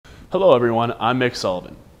Hello everyone, I'm Mick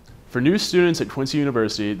Sullivan. For new students at Quincy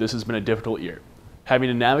University, this has been a difficult year. Having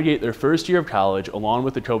to navigate their first year of college along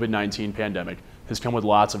with the COVID-19 pandemic has come with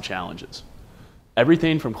lots of challenges.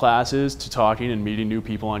 Everything from classes to talking and meeting new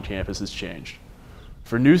people on campus has changed.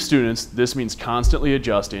 For new students, this means constantly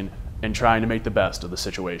adjusting and trying to make the best of the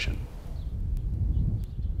situation.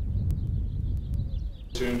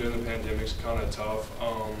 During the pandemic is kind of tough,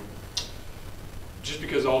 just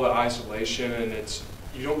because all the isolation and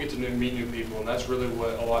you don't get to meet new people, and that's really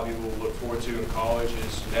what a lot of people look forward to in college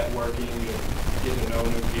is networking and getting to know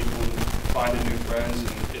new people and finding new friends,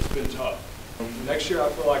 and it's been tough. Next year I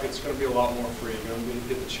feel like it's going to be a lot more free. You're going to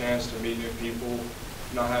get the chance to meet new people,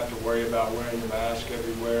 not have to worry about wearing your mask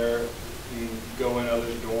everywhere. You can go in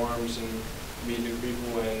others' dorms and meet new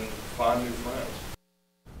people and find new friends.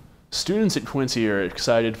 Students at Quincy are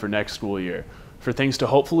excited for next school year, for things to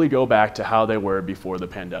hopefully go back to how they were before the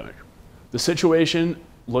pandemic. The situation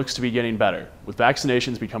looks to be getting better, with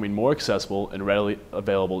vaccinations becoming more accessible and readily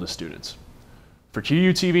available to students. For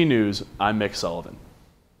QUTV News, I'm Mick Sullivan.